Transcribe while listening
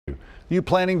You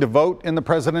planning to vote in the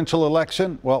presidential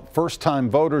election? Well, first-time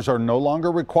voters are no longer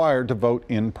required to vote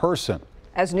in person.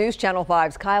 As News Channel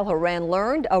 5's Kyle Horan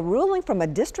learned, a ruling from a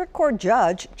district court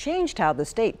judge changed how the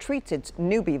state treats its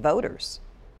newbie voters.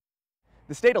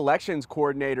 The state elections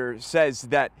coordinator says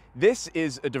that this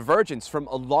is a divergence from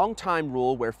a long-time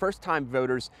rule where first-time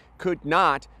voters could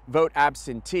not vote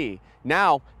absentee.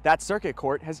 Now, that circuit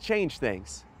court has changed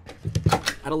things.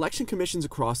 At election commissions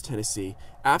across Tennessee,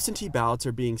 absentee ballots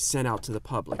are being sent out to the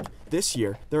public. This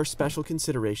year, there are special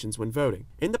considerations when voting.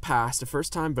 In the past, a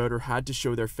first-time voter had to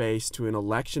show their face to an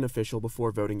election official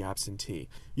before voting absentee.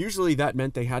 Usually that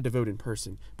meant they had to vote in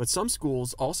person, but some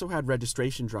schools also had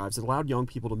registration drives that allowed young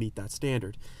people to meet that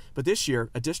standard. But this year,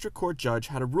 a district court judge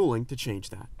had a ruling to change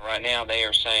that. Right now, they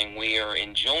are saying we are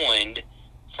enjoined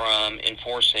from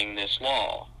enforcing this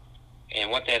law. And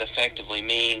what that effectively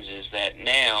means is that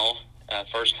now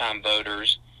first-time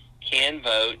voters can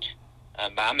vote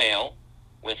by mail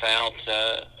without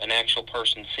an actual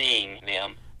person seeing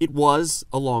them. It was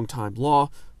a long-time law,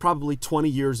 probably 20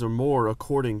 years or more,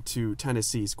 according to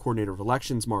Tennessee's coordinator of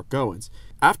elections, Mark Goins.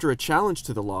 After a challenge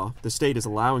to the law, the state is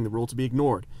allowing the rule to be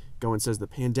ignored. Goins says the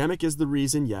pandemic is the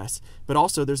reason, yes, but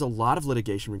also there's a lot of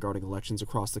litigation regarding elections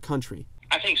across the country.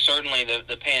 I think certainly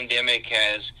the pandemic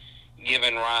has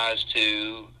given rise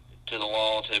to the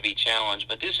law to be challenged,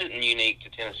 but this isn't unique to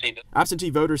Tennessee. Absentee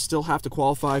voters still have to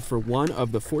qualify for one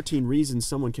of the 14 reasons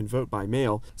someone can vote by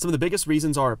mail. Some of the biggest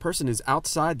reasons are a person is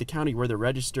outside the county where they're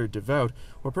registered to vote,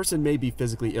 or a person may be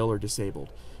physically ill or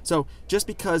disabled. So just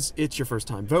because it's your first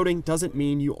time voting doesn't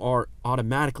mean you are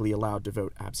automatically allowed to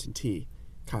vote absentee.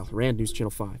 Kyle Horan, News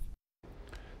Channel 5.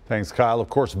 Thanks, Kyle. Of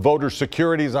course, voter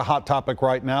security is a hot topic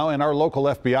right now, and our local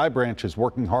FBI branch is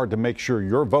working hard to make sure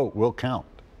your vote will count.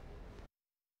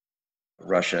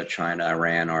 Russia, China,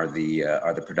 Iran are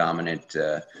the predominant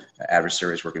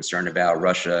adversaries we're concerned about.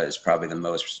 Russia is probably the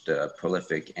most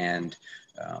prolific and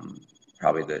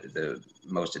probably the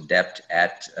most adept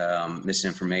at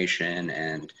misinformation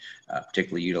and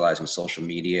particularly utilizing social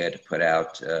media to put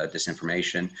out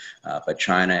disinformation. But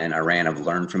China and Iran have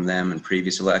learned from them in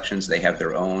previous elections. They have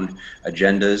their own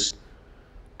agendas.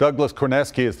 Douglas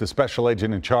Korneski is the special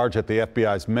agent in charge at the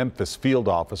FBI's Memphis field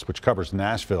office, which covers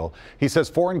Nashville. He says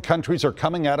foreign countries are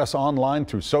coming at us online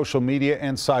through social media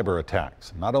and cyber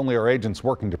attacks. Not only are agents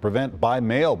working to prevent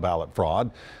by-mail ballot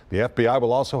fraud, the FBI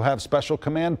will also have special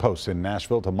command posts in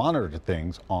Nashville to monitor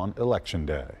things on Election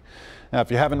Day. Now,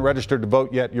 if you haven't registered to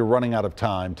vote yet, you're running out of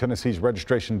time. Tennessee's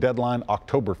registration deadline,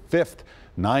 October 5th.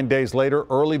 9 days later,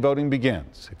 early voting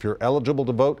begins. If you're eligible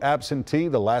to vote absentee,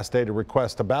 the last day to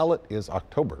request a ballot is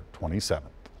October 27th.